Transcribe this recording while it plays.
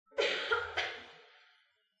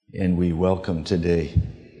And we welcome today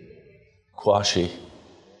Kwashi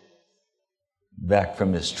back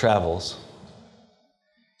from his travels.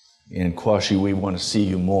 And Kwashi, we want to see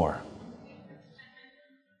you more.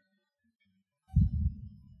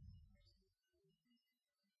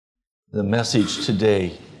 The message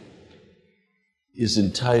today is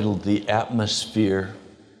entitled "The Atmosphere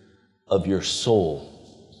of Your Soul."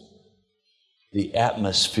 The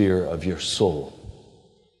atmosphere of your soul.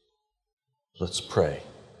 Let's pray.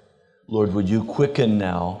 Lord, would you quicken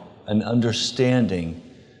now an understanding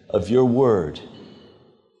of your word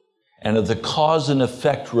and of the cause and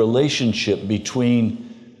effect relationship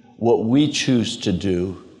between what we choose to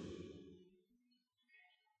do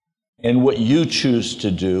and what you choose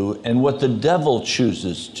to do and what the devil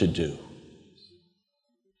chooses to do.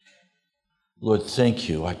 Lord, thank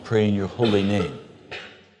you. I pray in your holy name.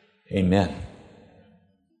 Amen.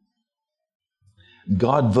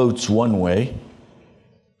 God votes one way,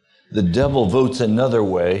 the devil votes another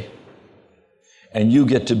way, and you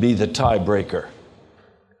get to be the tiebreaker.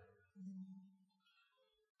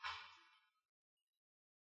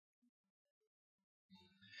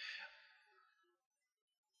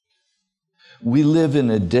 We live in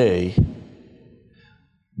a day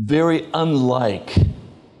very unlike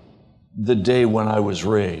the day when I was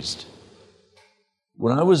raised.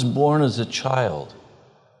 When I was born as a child,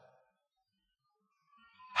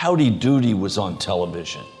 Howdy Doody was on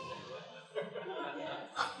television.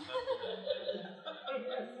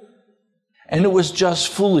 And it was just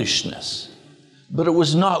foolishness, but it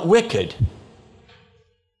was not wicked.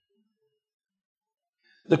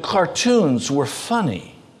 The cartoons were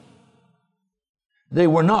funny. They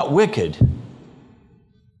were not wicked.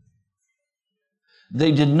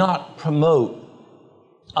 They did not promote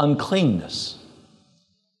uncleanness.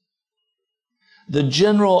 The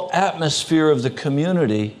general atmosphere of the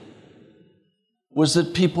community was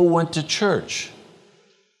that people went to church.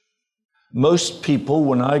 Most people,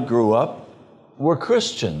 when I grew up, were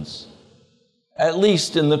Christians, at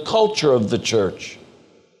least in the culture of the church.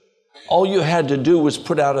 All you had to do was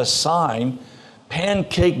put out a sign,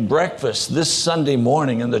 "Pancake breakfast this Sunday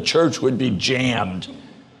morning," and the church would be jammed.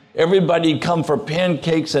 Everybody'd come for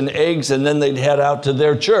pancakes and eggs, and then they'd head out to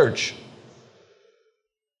their church.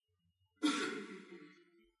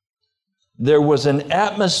 There was an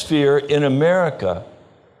atmosphere in America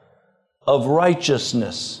of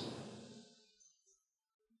righteousness.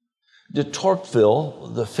 De Tocqueville,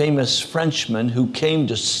 the famous Frenchman who came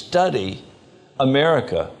to study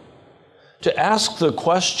America, to ask the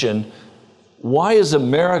question, why is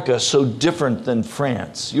America so different than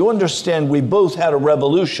France? You understand, we both had a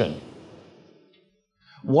revolution.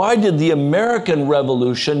 Why did the American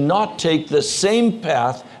Revolution not take the same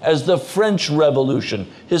path as the French Revolution?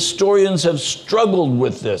 Historians have struggled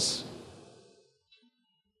with this.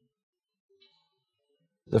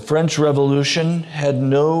 The French Revolution had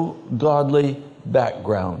no godly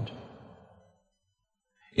background.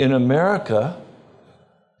 In America,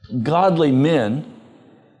 godly men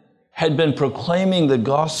had been proclaiming the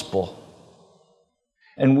gospel.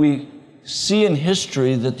 And we see in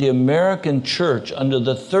history that the American church under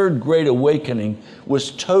the Third Great Awakening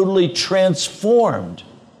was totally transformed.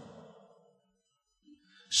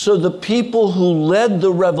 So the people who led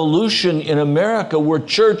the revolution in America were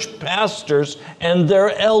church pastors and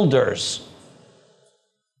their elders.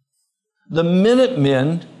 The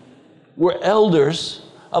Minutemen were elders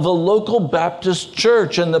of a local Baptist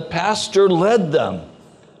church, and the pastor led them.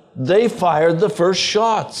 They fired the first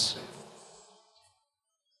shots.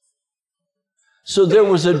 So there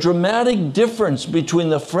was a dramatic difference between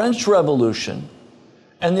the French Revolution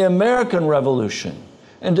and the American Revolution.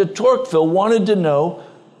 And de Tocqueville wanted to know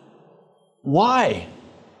why.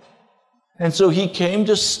 And so he came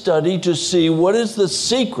to study to see what is the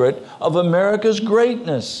secret of America's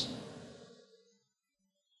greatness.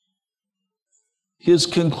 His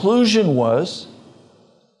conclusion was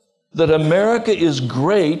that America is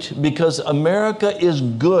great because America is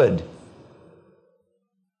good.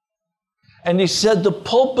 And he said the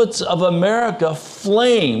pulpits of America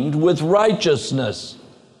flamed with righteousness.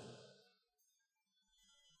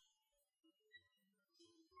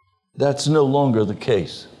 That's no longer the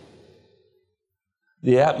case.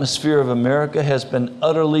 The atmosphere of America has been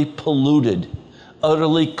utterly polluted,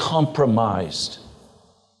 utterly compromised.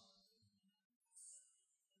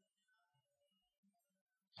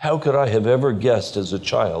 How could I have ever guessed as a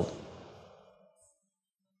child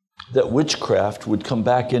that witchcraft would come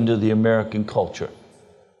back into the American culture?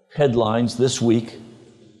 Headlines this week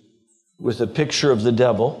with a picture of the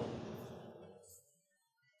devil,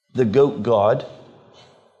 the goat god,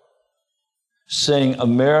 saying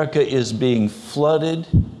America is being flooded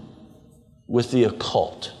with the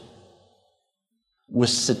occult, with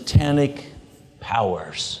satanic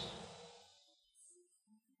powers.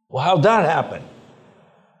 Well, how'd that happen?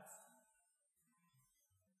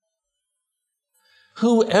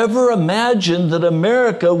 Whoever imagined that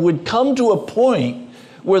America would come to a point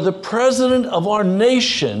where the president of our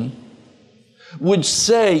nation would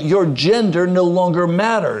say, your gender no longer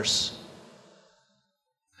matters.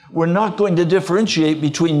 We're not going to differentiate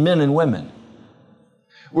between men and women.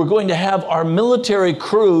 We're going to have our military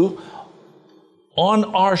crew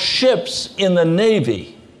on our ships in the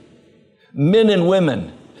Navy, men and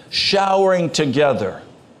women showering together,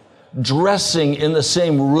 dressing in the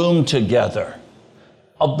same room together.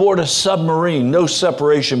 Aboard a submarine, no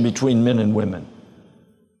separation between men and women.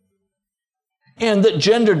 And that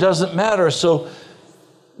gender doesn't matter, so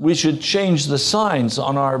we should change the signs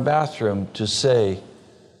on our bathroom to say,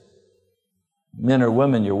 men or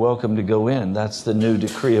women, you're welcome to go in. That's the new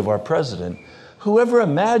decree of our president. Whoever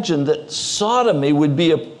imagined that sodomy would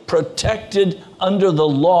be a protected under the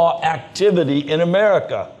law activity in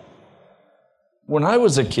America? When I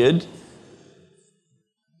was a kid,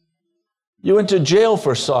 you went to jail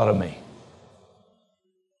for sodomy.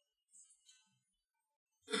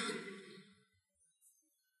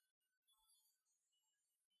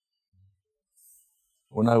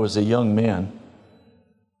 When I was a young man,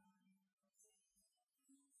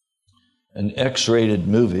 an X-rated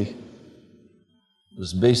movie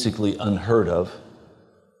was basically unheard of,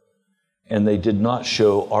 and they did not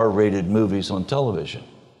show R-rated movies on television.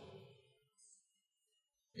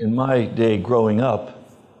 In my day growing up,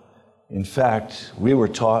 in fact, we were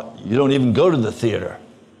taught you don't even go to the theater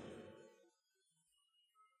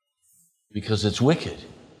because it's wicked.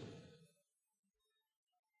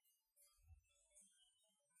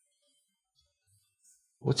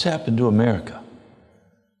 What's happened to America?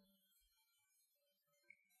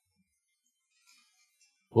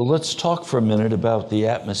 Well, let's talk for a minute about the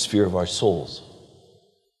atmosphere of our souls.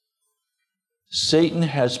 Satan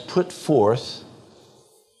has put forth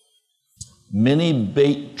many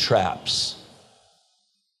bait traps.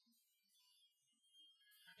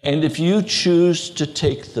 And if you choose to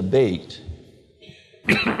take the bait,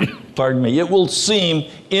 pardon me, it will seem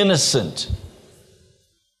innocent.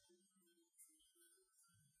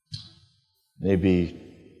 Maybe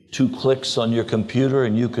 2 clicks on your computer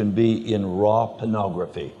and you can be in raw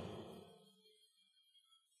pornography.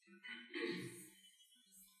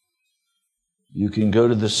 You can go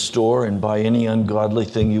to the store and buy any ungodly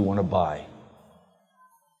thing you want to buy.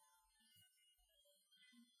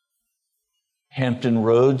 Hampton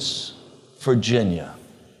Roads, Virginia,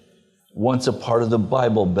 once a part of the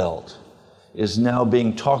Bible Belt, is now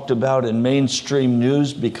being talked about in mainstream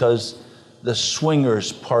news because the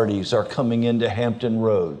swingers parties are coming into Hampton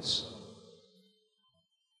Roads.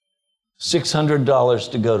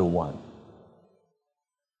 $600 to go to one.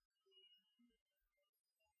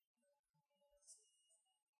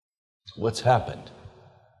 What's happened?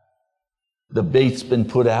 The bait's been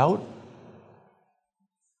put out,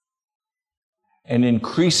 and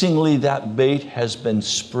increasingly that bait has been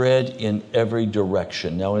spread in every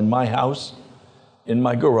direction. Now, in my house, in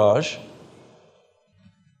my garage,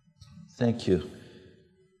 thank you.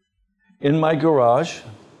 In my garage,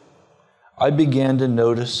 I began to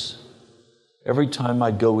notice every time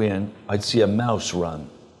I'd go in, I'd see a mouse run.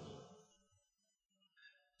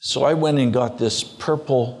 So I went and got this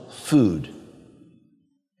purple food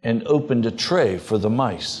and opened a tray for the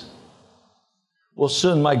mice. Well,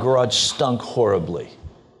 soon my garage stunk horribly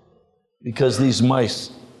because these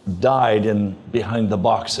mice died behind the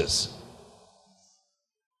boxes.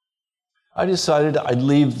 I decided I'd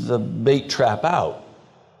leave the bait trap out.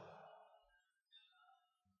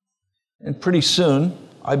 And pretty soon,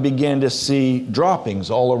 I began to see droppings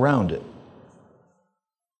all around it.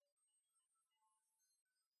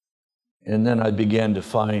 And then I began to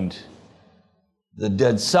find the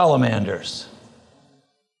dead salamanders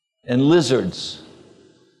and lizards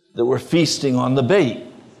that were feasting on the bait.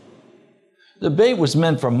 The bait was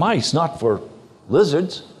meant for mice, not for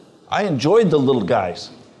lizards. I enjoyed the little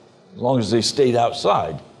guys, as long as they stayed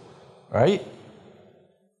outside, right?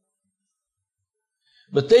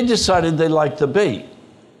 But they decided they liked the bait.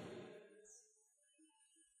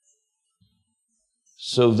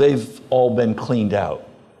 So they've all been cleaned out.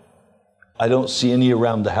 I don't see any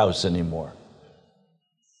around the house anymore.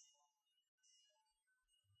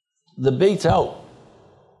 The bait's out.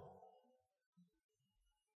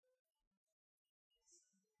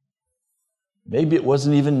 Maybe it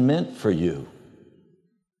wasn't even meant for you,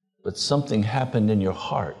 but something happened in your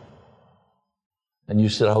heart, and you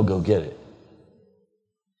said, I'll go get it.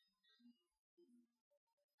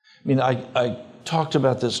 I mean, I talked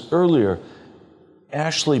about this earlier.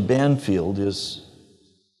 Ashley Banfield is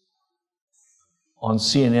on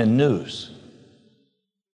CNN News.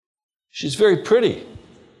 She's very pretty.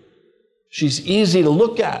 She's easy to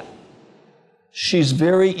look at. She's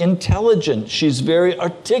very intelligent. She's very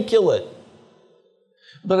articulate.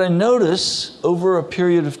 But I notice over a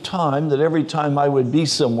period of time that every time I would be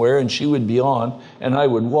somewhere and she would be on and I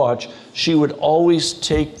would watch, she would always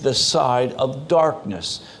take the side of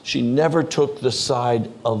darkness. She never took the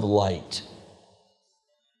side of light.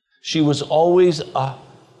 She was always a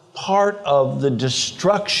part of the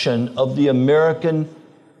destruction of the American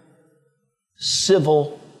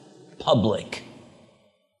civil public.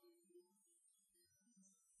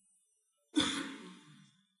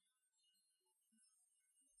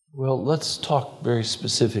 Well, let's talk very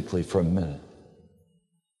specifically for a minute.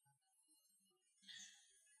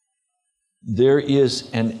 There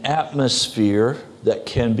is an atmosphere that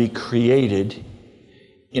can be created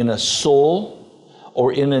in a soul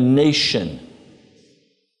or in a nation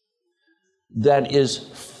that is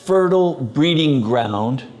fertile breeding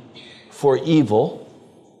ground for evil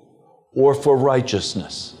or for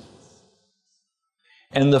righteousness.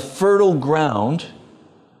 And the fertile ground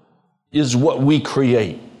is what we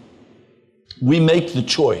create. We make the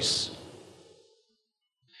choice.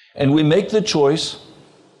 And we make the choice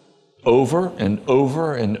over and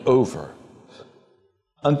over and over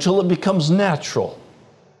until it becomes natural.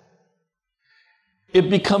 It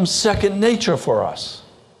becomes second nature for us.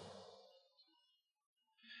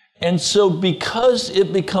 And so because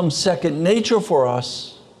it becomes second nature for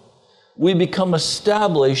us, we become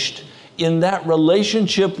established in that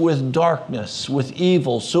relationship with darkness, with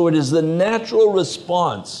evil. So it is the natural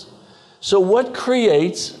response. So what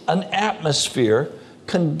creates an atmosphere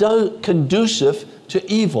conducive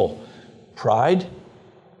to evil? Pride.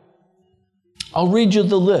 I'll read you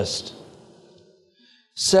the list.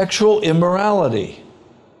 Sexual immorality,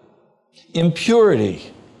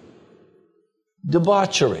 impurity,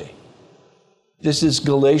 debauchery. This is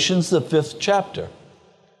Galatians, the 5th chapter.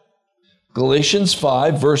 Galatians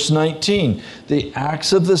 5, verse 19. The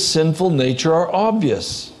acts of the sinful nature are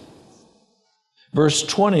obvious. Verse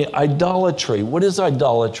 20, idolatry. What is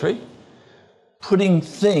idolatry? Putting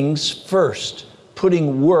things first,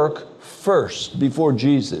 putting work first before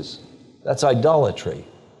Jesus. That's idolatry.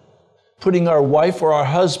 Putting our wife or our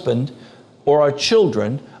husband or our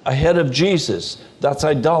children ahead of Jesus. That's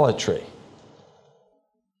idolatry.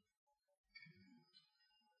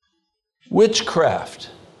 Witchcraft.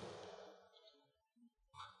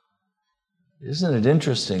 Isn't it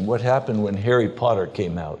interesting what happened when Harry Potter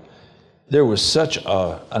came out? There was such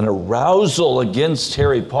an arousal against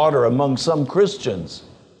Harry Potter among some Christians.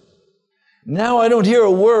 Now I don't hear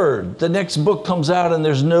a word. The next book comes out and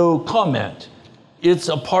there's no comment. It's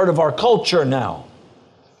a part of our culture now.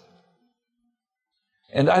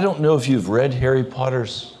 And I don't know if you've read Harry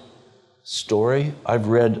Potter's story. I've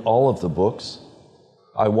read all of the books.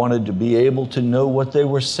 I wanted to be able to know what they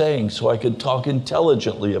were saying so I could talk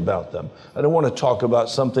intelligently about them. I don't want to talk about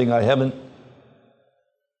something I haven't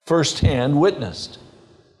firsthand witnessed.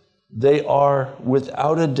 They are,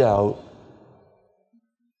 without a doubt,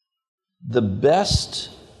 the best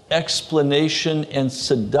explanation and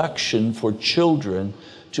seduction for children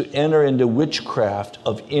to enter into witchcraft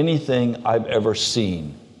of anything I've ever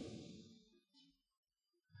seen.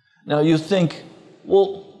 Now you think,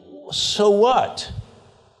 well, so what?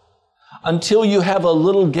 Until you have a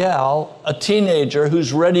little gal, a teenager,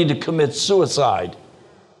 who's ready to commit suicide.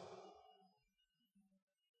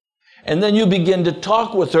 And then you begin to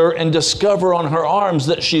talk with her and discover on her arms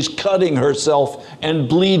that she's cutting herself and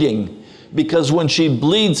bleeding, because when she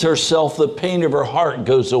bleeds herself, the pain of her heart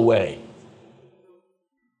goes away.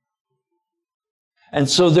 And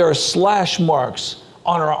so there are slash marks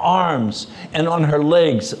on her arms and on her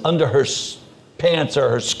legs, under her pants or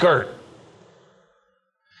her skirt.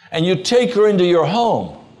 And you take her into your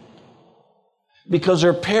home because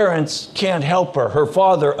her parents can't help her. Her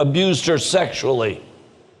father abused her sexually.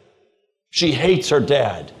 She hates her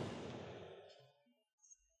dad.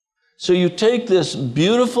 So you take this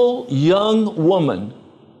beautiful young woman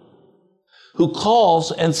who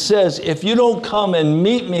calls and says, if you don't come and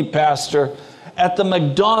meet me, Pastor, at the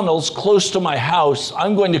McDonald's close to my house,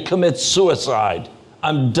 I'm going to commit suicide.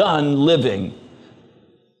 I'm done living.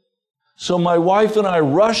 So my wife and I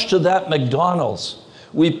rush to that McDonald's.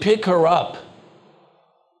 We pick her up.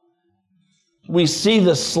 We see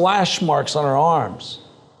the slash marks on her arms.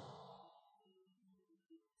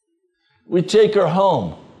 We take her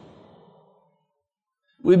home.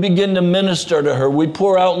 We begin to minister to her. We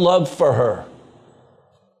pour out love for her.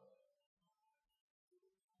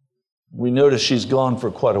 We notice she's gone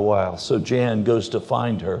for quite a while, so Jan goes to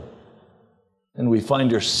find her. And we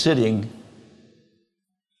find her sitting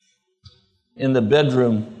in the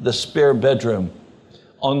bedroom, the spare bedroom,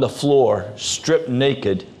 on the floor, stripped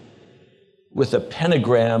naked, with a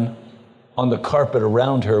pentagram on the carpet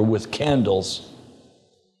around her with candles.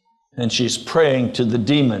 And she's praying to the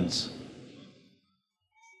demons.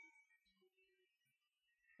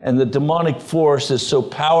 And the demonic force is so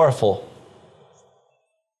powerful,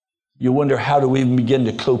 you wonder, how do we even begin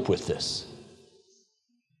to cope with this?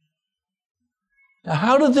 Now,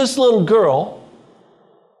 how did this little girl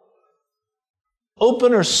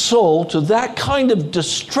open her soul to that kind of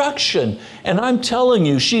destruction? And I'm telling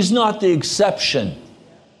you, she's not the exception.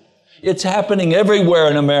 It's happening everywhere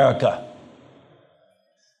in America.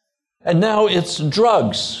 And now it's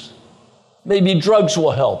drugs. Maybe drugs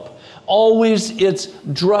will help. Always it's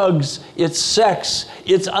drugs, it's sex,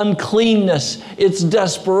 it's uncleanness, it's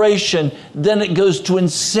desperation. Then it goes to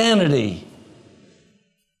insanity.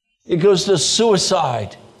 It goes to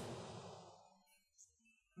suicide.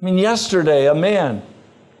 I mean, yesterday, a man,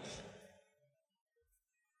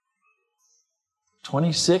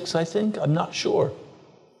 26, I think, I'm not sure,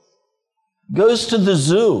 goes to the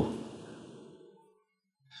zoo,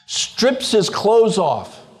 strips his clothes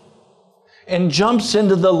off, and jumps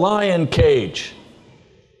into the lion cage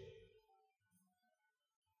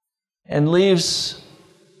and leaves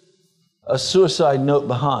a suicide note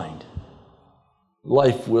behind.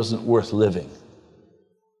 Life wasn't worth living.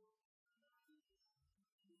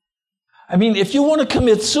 I mean, if you want to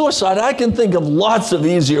commit suicide, I can think of lots of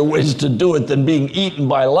easier ways to do it than being eaten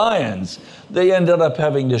by lions. They ended up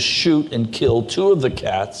having to shoot and kill 2 of the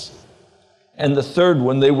cats, and the third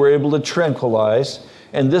one they were able to tranquilize.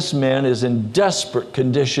 And this man is in desperate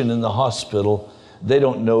condition in the hospital. They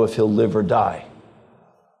don't know if he'll live or die.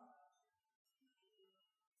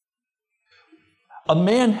 A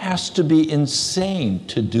man has to be insane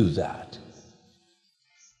to do that.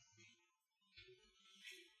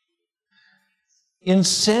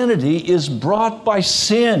 Insanity is brought by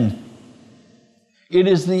sin. It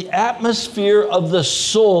is the atmosphere of the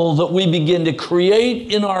soul that we begin to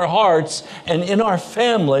create in our hearts and in our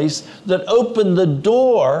families that open the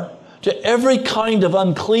door to every kind of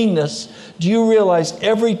uncleanness. Do you realize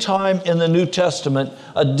every time in the New Testament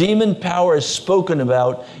a demon power is spoken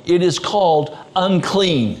about, it is called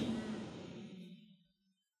unclean?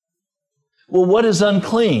 Well, what is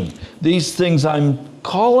unclean? These things I'm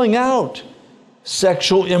calling out: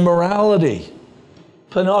 sexual immorality,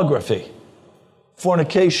 pornography,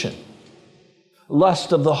 fornication,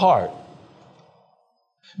 lust of the heart,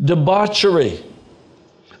 debauchery,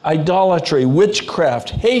 idolatry,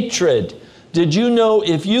 witchcraft, hatred. Did you know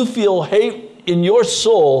if you feel hate in your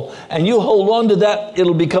soul and you hold on to that,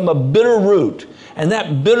 it'll become a bitter root. And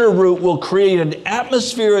that bitter root will create an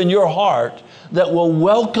atmosphere in your heart that will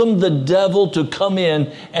welcome the devil to come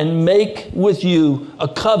in and make with you a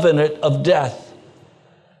covenant of death.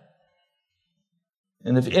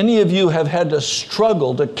 And if any of you have had to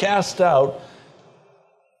struggle to cast out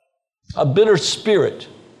a bitter spirit,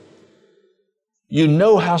 you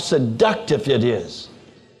know how seductive it is.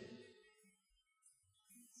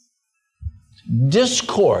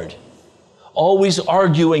 Discord, always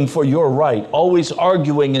arguing for your right, always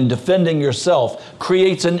arguing and defending yourself,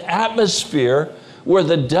 creates an atmosphere where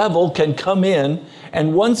the devil can come in,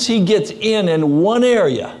 and once he gets in one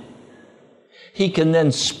area, he can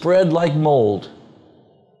then spread like mold.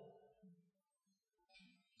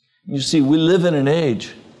 You see, we live in an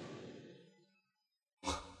age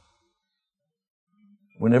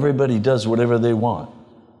when everybody does whatever they want.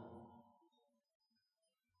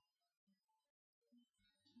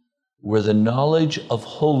 Where the knowledge of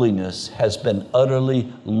holiness has been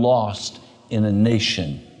utterly lost in a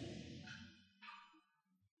nation.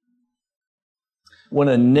 When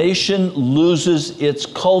a nation loses its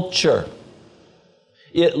culture,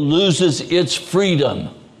 it loses its freedom.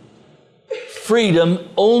 Freedom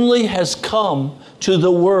only has come to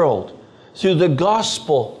the world through the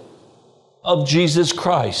gospel of Jesus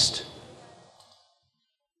Christ.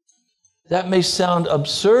 That may sound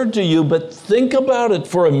absurd to you, but think about it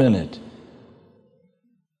for a minute.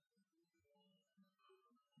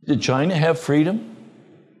 Did China have freedom?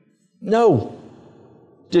 No.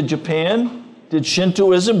 Did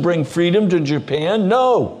Shintoism bring freedom to Japan?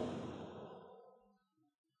 No.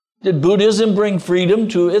 Did Buddhism bring freedom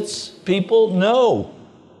to its people? No.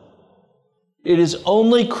 It is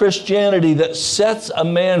only Christianity that sets a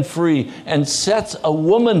man free and sets a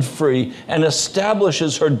woman free and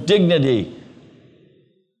establishes her dignity.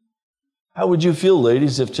 How would you feel,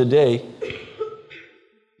 ladies, if today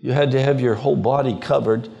you had to have your whole body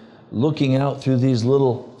covered looking out through these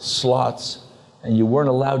little slots, and you weren't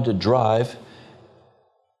allowed to drive,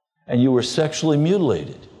 and you were sexually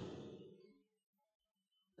mutilated.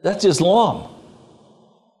 That's Islam.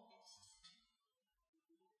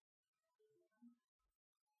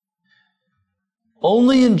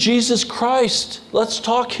 Only in Jesus Christ, let's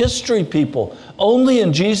talk history, people. Only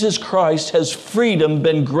in Jesus Christ has freedom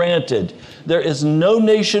been granted. There is no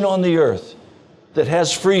nation on the earth that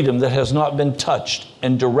has freedom that has not been touched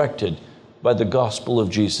and directed by the gospel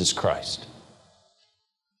of Jesus Christ.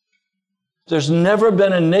 There's never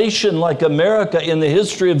been a nation like America in the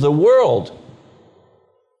history of the world.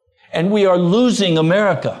 And we are losing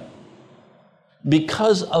America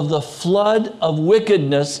because of the flood of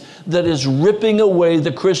wickedness that is ripping away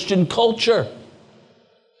the Christian culture.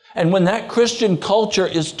 And when that Christian culture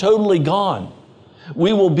is totally gone,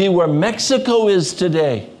 we will be where Mexico is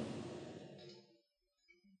today.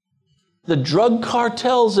 The drug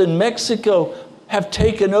cartels in Mexico have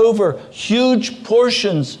taken over huge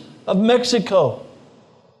portions of Mexico.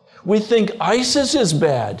 We think ISIS is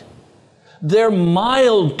bad. They're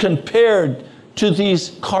mild compared to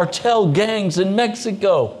these cartel gangs in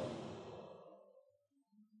Mexico.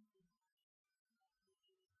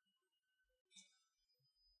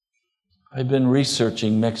 I've been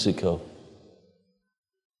researching Mexico.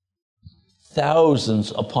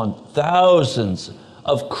 Thousands upon thousands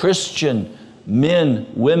of Christian men,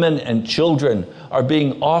 women, and children are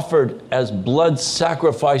being offered as blood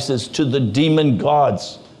sacrifices to the demon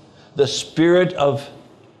gods. The spirit of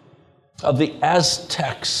the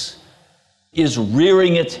Aztecs is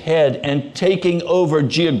rearing its head and taking over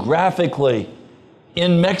geographically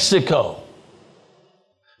in Mexico.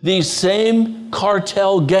 These same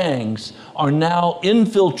cartel gangs are now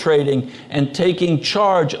infiltrating and taking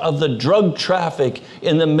charge of the drug traffic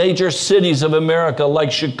in the major cities of America,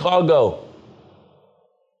 like Chicago.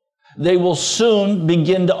 They will soon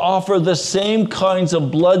begin to offer the same kinds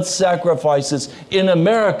of blood sacrifices in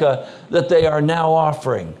America that they are now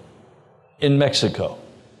offering in Mexico.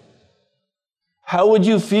 How would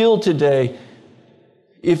you feel today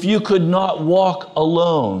if you could not walk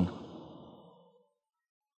alone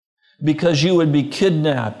because you would be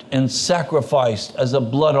kidnapped and sacrificed as a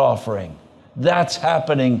blood offering? That's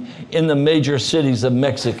happening in the major cities of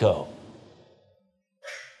Mexico.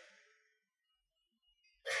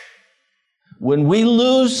 When we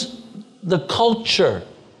lose the culture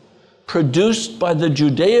produced by the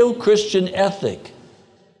Judeo-Christian ethic,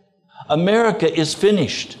 America is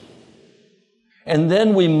finished. And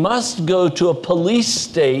then we must go to a police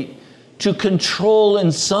state to control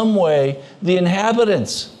in some way the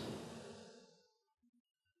inhabitants.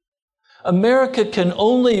 America can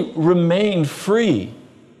only remain free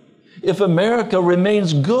if America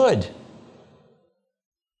remains good.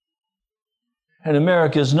 And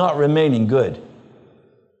America is not remaining good.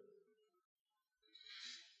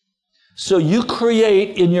 So you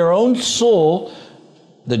create in your own soul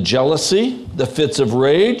the jealousy, the fits of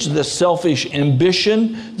rage, the selfish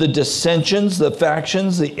ambition, the dissensions, the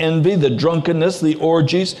factions, the envy, the drunkenness, the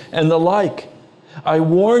orgies, and the like. I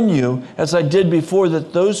warn you, as I did before,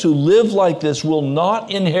 that those who live like this will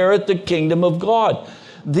not inherit the kingdom of God.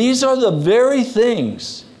 These are the very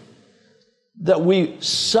things that we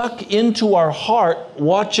suck into our heart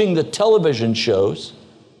watching the television shows.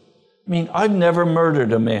 I mean, I've never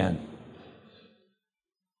murdered a man,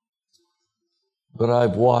 but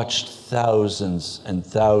I've watched thousands and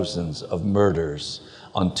thousands of murders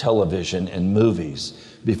on television and movies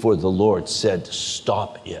before the Lord said,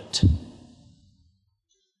 stop it.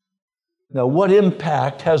 Now, what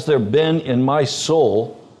impact has there been in my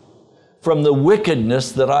soul from the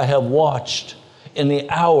wickedness that I have watched in the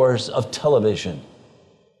hours of television?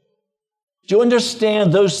 Do you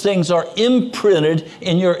understand those things are imprinted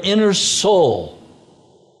in your inner soul?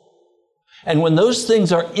 And when those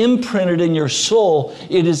things are imprinted in your soul,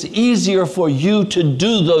 it is easier for you to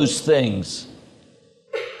do those things.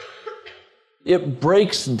 It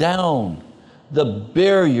breaks down the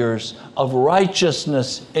barriers of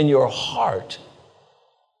righteousness in your heart.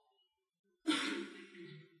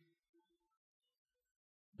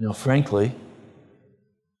 Now, frankly,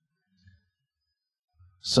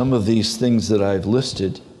 some of these things that I've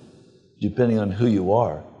listed, depending on who you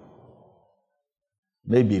are,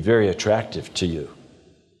 may be very attractive to you.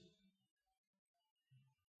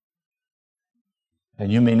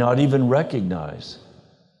 And you may not even recognize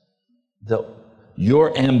that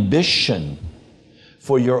your ambition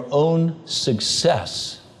for your own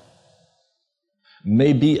success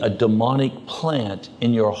may be a demonic plant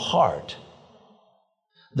in your heart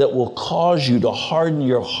that will cause you to harden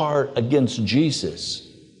your heart against Jesus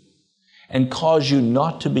and cause you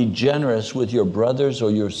not to be generous with your brothers or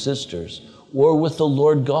your sisters or with the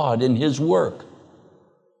Lord God in His work.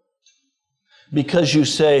 Because you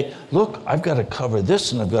say, look, I've got to cover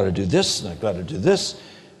this, and I've got to do this, and I've got to do this,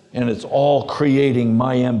 and it's all creating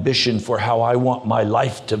my ambition for how I want my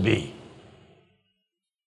life to be.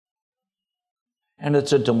 And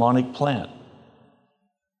it's a demonic plan.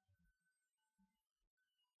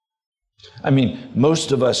 I mean,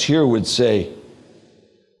 most of us here would say,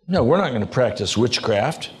 no, we're not going to practice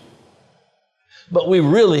witchcraft. But we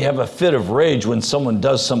really have a fit of rage when someone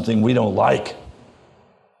does something we don't like.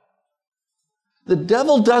 The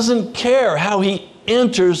devil doesn't care how he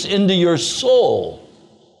enters into your soul.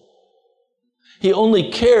 He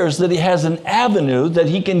only cares that he has an avenue that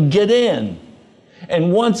he can get in.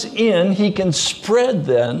 And once in, he can spread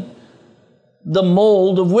then the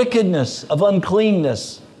mold of wickedness, of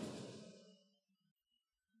uncleanness.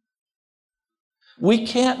 We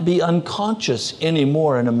can't be unconscious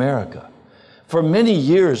anymore in America. For many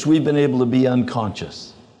years, we've been able to be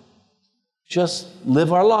unconscious. Just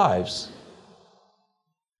live our lives.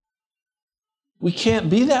 We can't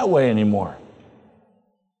be that way anymore.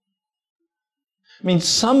 I mean,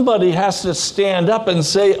 somebody has to stand up and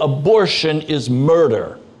say abortion is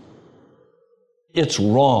murder. It's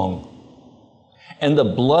wrong. And the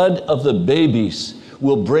blood of the babies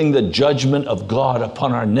will bring the judgment of God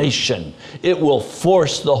upon our nation. It will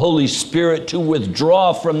force the Holy Spirit to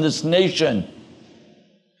withdraw from this nation.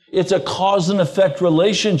 It's a cause and effect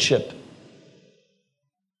relationship.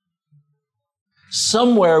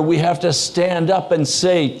 Somewhere we have to stand up and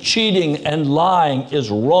say cheating and lying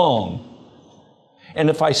is wrong. And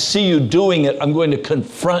if I see you doing it, I'm going to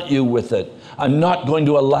confront you with it. I'm not going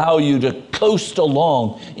to allow you to coast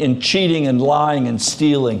along in cheating and lying and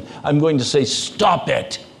stealing. I'm going to say, stop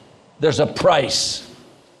it. There's a price.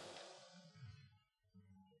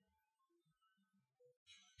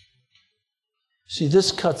 See,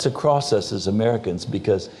 this cuts across us as Americans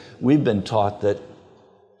because we've been taught that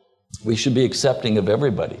we should be accepting of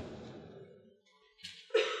everybody.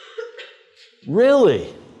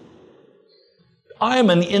 Really? I am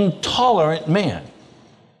an intolerant man.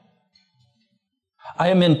 I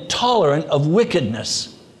am intolerant of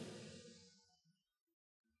wickedness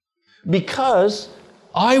because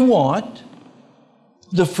I want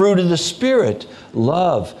the fruit of the Spirit: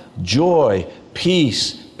 love, joy,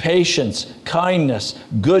 peace, patience, kindness,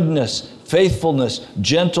 goodness, faithfulness,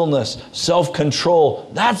 gentleness,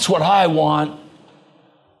 self-control. That's what I want.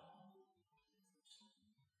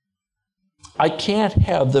 I can't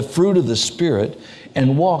have the fruit of the Spirit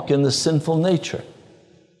and walk in the sinful nature.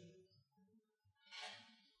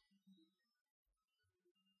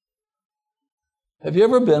 Have you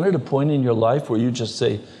ever been at a point in your life where you just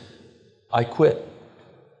say, I quit.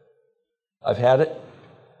 I've had it.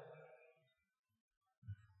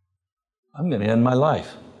 I'm going to end my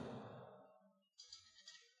life.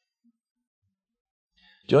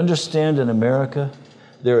 Do you understand, in America,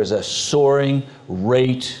 there is a soaring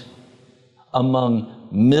rate among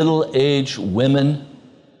middle-aged women,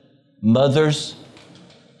 mothers,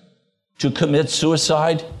 to commit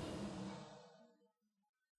suicide?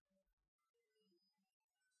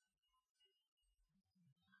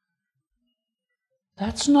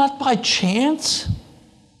 That's not by chance.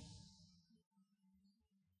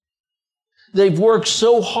 They've worked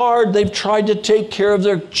so hard. They've tried to take care of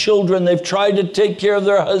their children. They've tried to take care of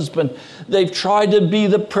their husband. They've tried to be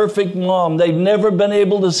the perfect mom. They've never been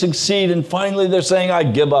able to succeed. And finally they're saying, I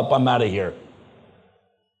give up. I'm out of here.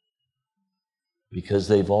 Because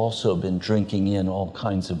they've also been drinking in all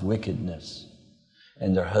kinds of wickedness.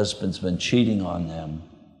 And their husband's been cheating on them.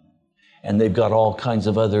 And they've got all kinds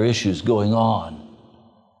of other issues going on.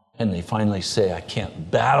 And they finally say, I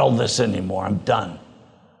can't battle this anymore. I'm done.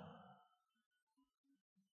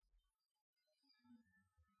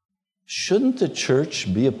 Shouldn't the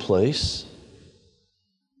church be a place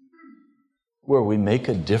where we make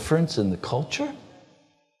a difference in the culture?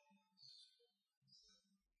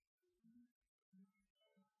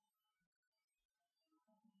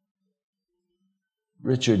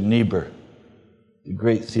 Richard Niebuhr, the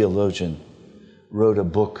great theologian, wrote a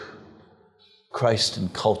book, Christ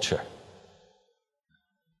and Culture.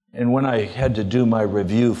 And when I had to do my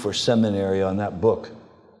review for seminary on that book,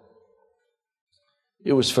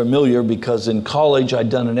 it was familiar because in college I'd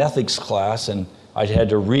done an ethics class and I'd had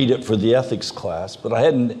to read it for the ethics class, but I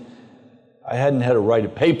hadn't had to write a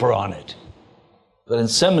paper on it. But in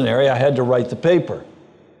seminary I had to write the paper.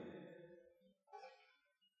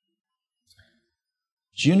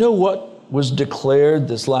 Do you know what was declared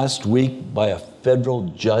this last week by a federal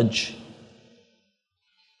judge?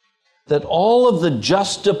 that all of the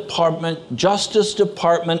Justice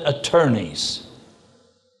Department attorneys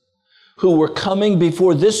who were coming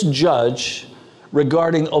before this judge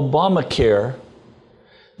regarding Obamacare,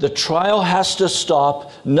 the trial has to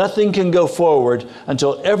stop, nothing can go forward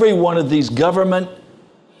until every one of these government,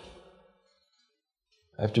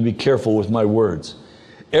 I have to be careful with my words,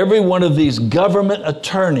 every one of these government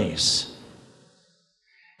attorneys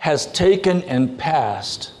has taken and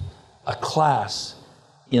passed a class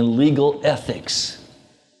in legal ethics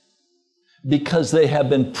because they have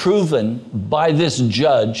been proven by this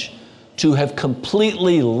judge to have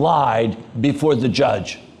completely lied before the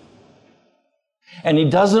judge. And he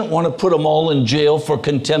doesn't want to put them all in jail for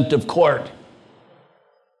contempt of court.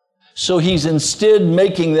 So he's instead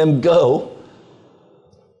making them go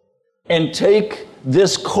and take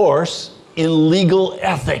this course in legal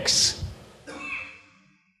ethics.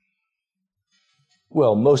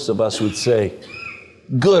 Well, most of us would say,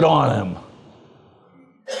 good on him.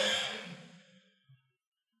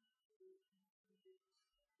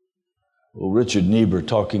 Well, Richard Niebuhr,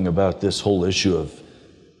 talking about this whole issue of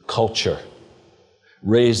culture,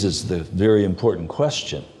 raises the very important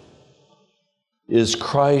question: is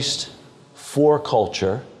Christ for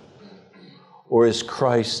culture, or is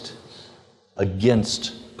Christ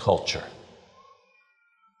against culture?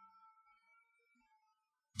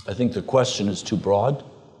 I think the question is too broad.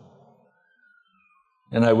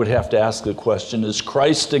 And I would have to ask the question, is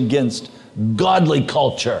Christ against godly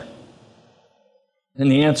culture?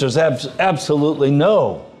 And the answer is absolutely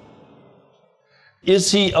no.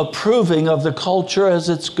 Is he approving of the culture as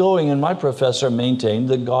it's going? And my professor maintained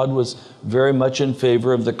that God was very much in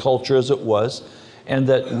favor of the culture as it was, and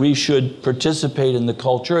that we should participate in the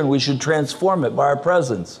culture and we should transform it by our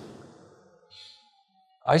presence.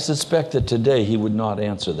 I suspect that today he would not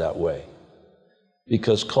answer that way,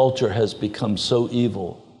 because culture has become so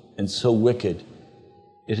evil and so wicked,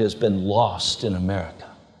 it has been lost in America.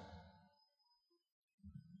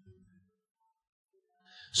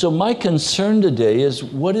 So my concern today is,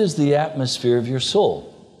 what is the atmosphere of your soul?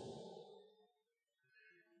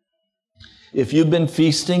 If you've been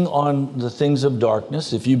feasting on the things of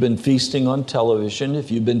darkness, if you've been feasting on television,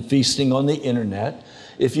 if you've been feasting on the internet,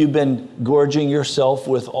 if you've been gorging yourself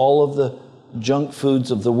with all of the junk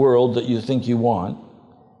foods of the world that you think you want,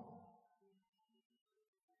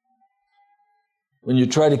 when you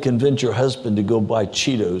try to convince your husband to go buy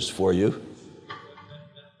Cheetos for you,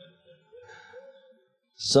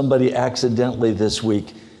 somebody accidentally this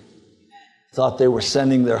week thought they were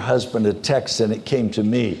sending their husband a text and it came to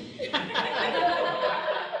me.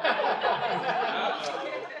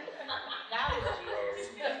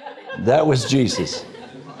 That was Jesus.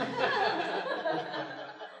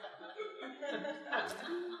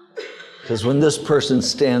 Because when this person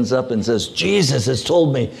stands up and says, Jesus has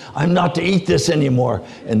told me I'm not to eat this anymore,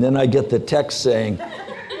 and then I get the text saying,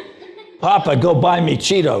 Papa, go buy me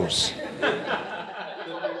Cheetos.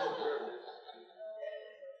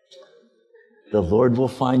 The Lord will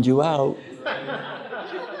find you out.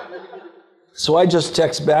 So I just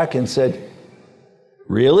text back and said,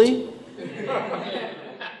 really?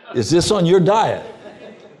 Is this on your diet?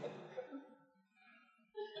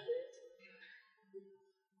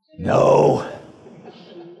 No.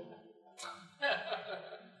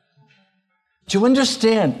 Do you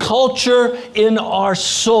understand? Culture in our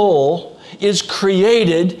soul is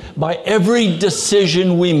created by every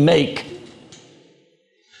decision we make.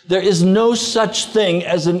 There is no such thing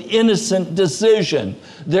as an innocent decision.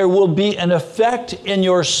 There will be an effect in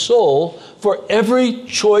your soul for every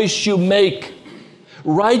choice you make.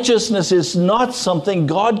 Righteousness is not something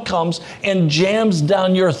God comes and jams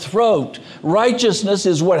down your throat. Righteousness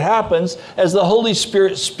is what happens as the Holy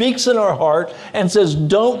Spirit speaks in our heart and says,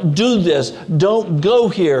 don't do this, don't go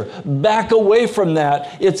here, back away from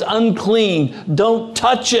that, it's unclean, don't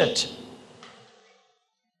touch it.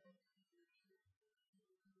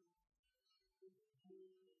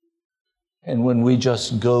 And when we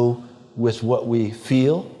just go with what we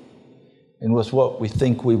feel and with what we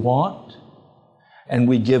think we want, and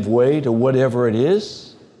we give way to whatever it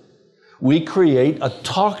is, we create a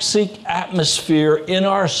toxic atmosphere in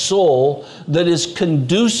our soul that is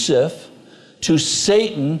conducive to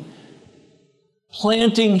Satan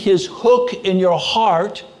planting his hook in your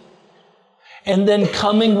heart and then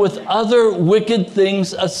coming with other wicked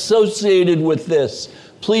things associated with this.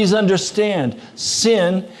 Please understand,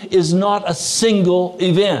 sin is not a single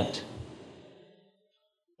event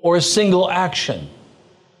or a single action.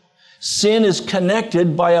 Sin is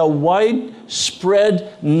connected by a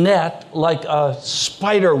widespread net like a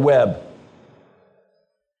spider web.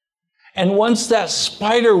 And once that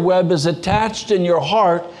spider web is attached in your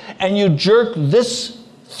heart and you jerk this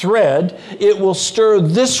thread, it will stir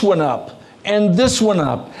this one up and this one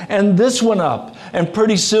up and this one up. And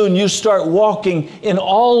pretty soon you start walking in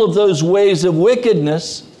all of those ways of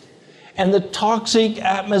wickedness, and the toxic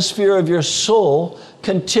atmosphere of your soul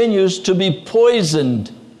continues to be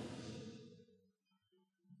poisoned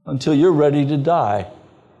until you're ready to die.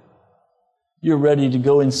 You're ready to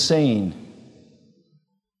go insane.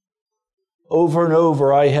 Over and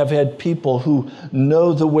over, I have had people who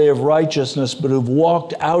know the way of righteousness, but who've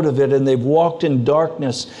walked out of it, and they've walked in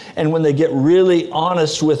darkness. And when they get really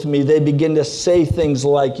honest with me, they begin to say things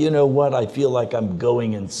like, you know what, I feel like I'm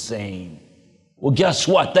going insane. Well, guess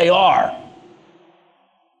what? They are.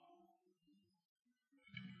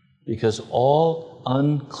 Because all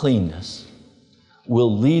uncleanness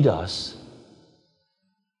will lead us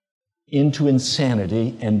into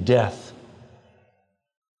insanity and death.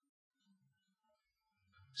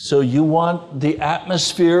 So you want the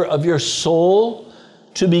atmosphere of your soul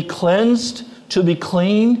to be cleansed, to be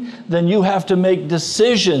clean, then you have to make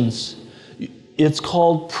decisions. It's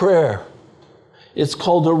called prayer. It's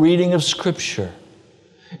called the reading of Scripture.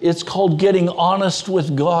 It's called getting honest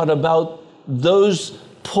with God about those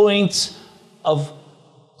points of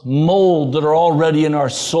mold that are already in our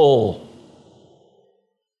soul.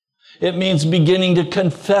 It means beginning to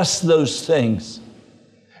confess those things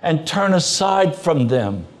and turn aside from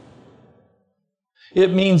them.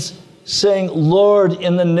 It means saying, Lord,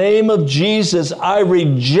 in the name of Jesus, I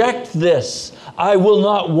reject this. I will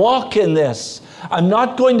not walk in this. I'm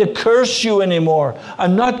not going to curse you anymore.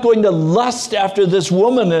 I'm not going to lust after this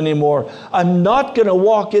woman anymore. I'm not going to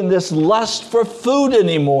walk in this lust for food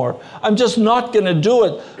anymore. I'm just not going to do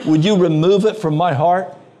it. Would you remove it from my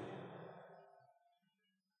heart?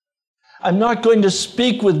 I'm not going to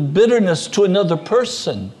speak with bitterness to another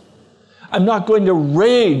person. I'm not going to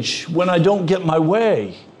rage when I don't get my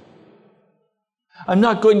way. I'm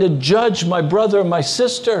not going to judge my brother or my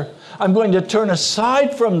sister. I'm going to turn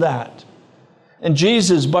aside from that. And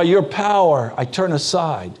Jesus, by your power, I turn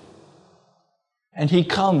aside. And He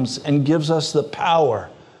comes and gives us the power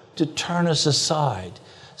to turn us aside.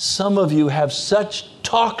 Some of you have such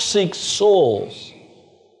toxic souls.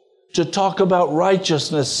 To talk about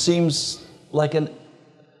righteousness seems like an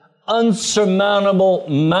unsurmountable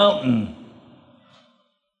mountain.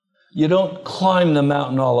 You don't climb the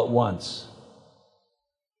mountain all at once.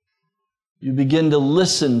 You begin to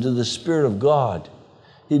listen to the Spirit of God.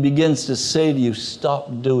 He begins to say to you,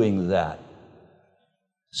 stop doing that.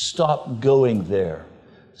 Stop going there.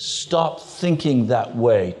 Stop thinking that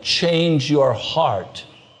way. Change your heart.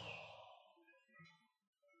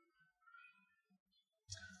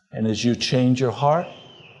 And as you change your heart,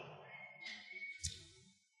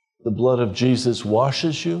 the blood of Jesus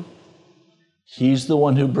washes you. He's the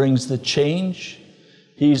one who brings the change.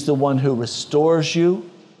 He's the one who restores you.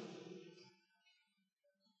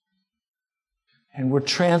 And we're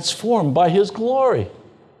transformed by His glory.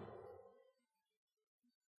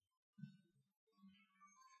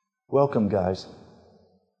 Welcome, guys.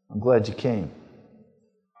 I'm glad you came.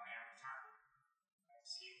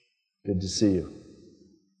 Good to see you.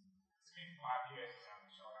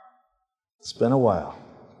 It's been a while.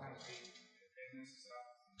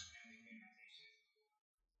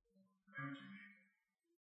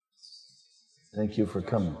 Thank you for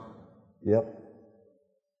coming. Yep.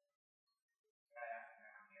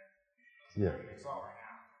 Yeah.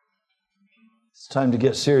 It's time to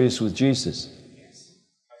get serious with Jesus.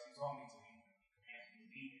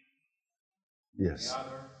 Yes.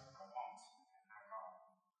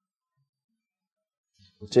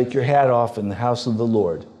 Well, take your hat off in the house of the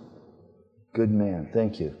Lord. Good man.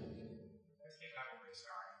 Thank you.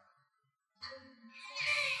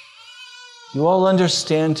 You all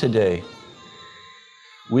understand today,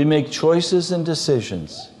 we make choices and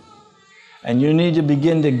decisions. And you need to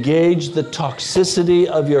begin to gauge the toxicity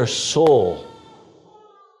of your soul.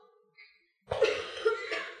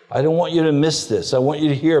 I don't want you to miss this. I want you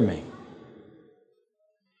to hear me.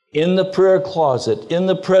 In the prayer closet, in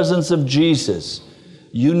the presence of Jesus,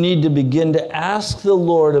 you need to begin to ask the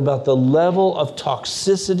Lord about the level of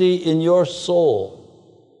toxicity in your soul.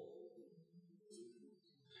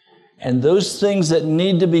 And those things that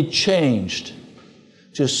need to be changed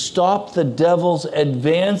to stop the devil's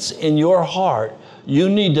advance in your heart, you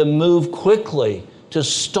need to move quickly to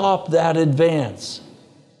stop that advance.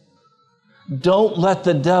 Don't let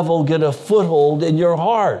the devil get a foothold in your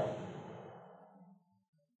heart.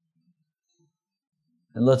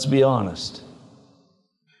 And let's be honest.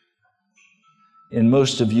 In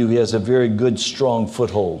most of you, he has a very good, strong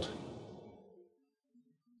foothold.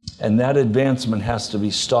 And that advancement has to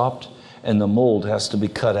be stopped, and the mold has to be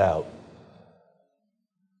cut out.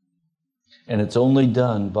 And it's only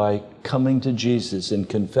done by coming to Jesus in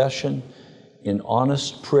confession, in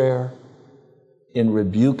honest prayer, in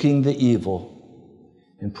rebuking the evil,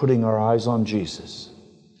 and putting our eyes on Jesus.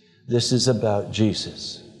 This is about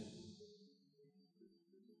Jesus.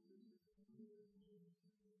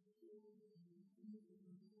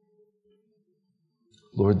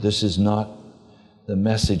 Lord, this is not the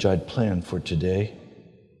message I'd planned for today.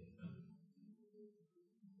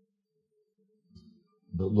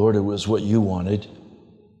 But Lord, it was what you wanted.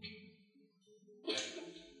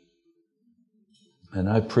 And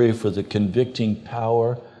I pray for the convicting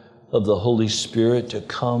power of the Holy Spirit to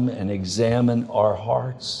come and examine our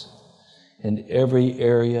hearts in every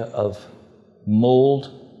area of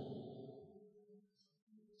mold.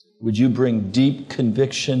 Would you bring deep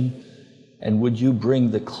conviction, and would you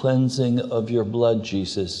bring the cleansing of your blood,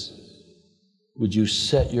 Jesus? Would you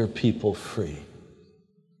set your people free?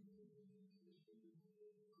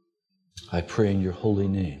 I pray in your holy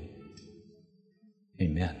name.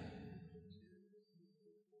 Amen.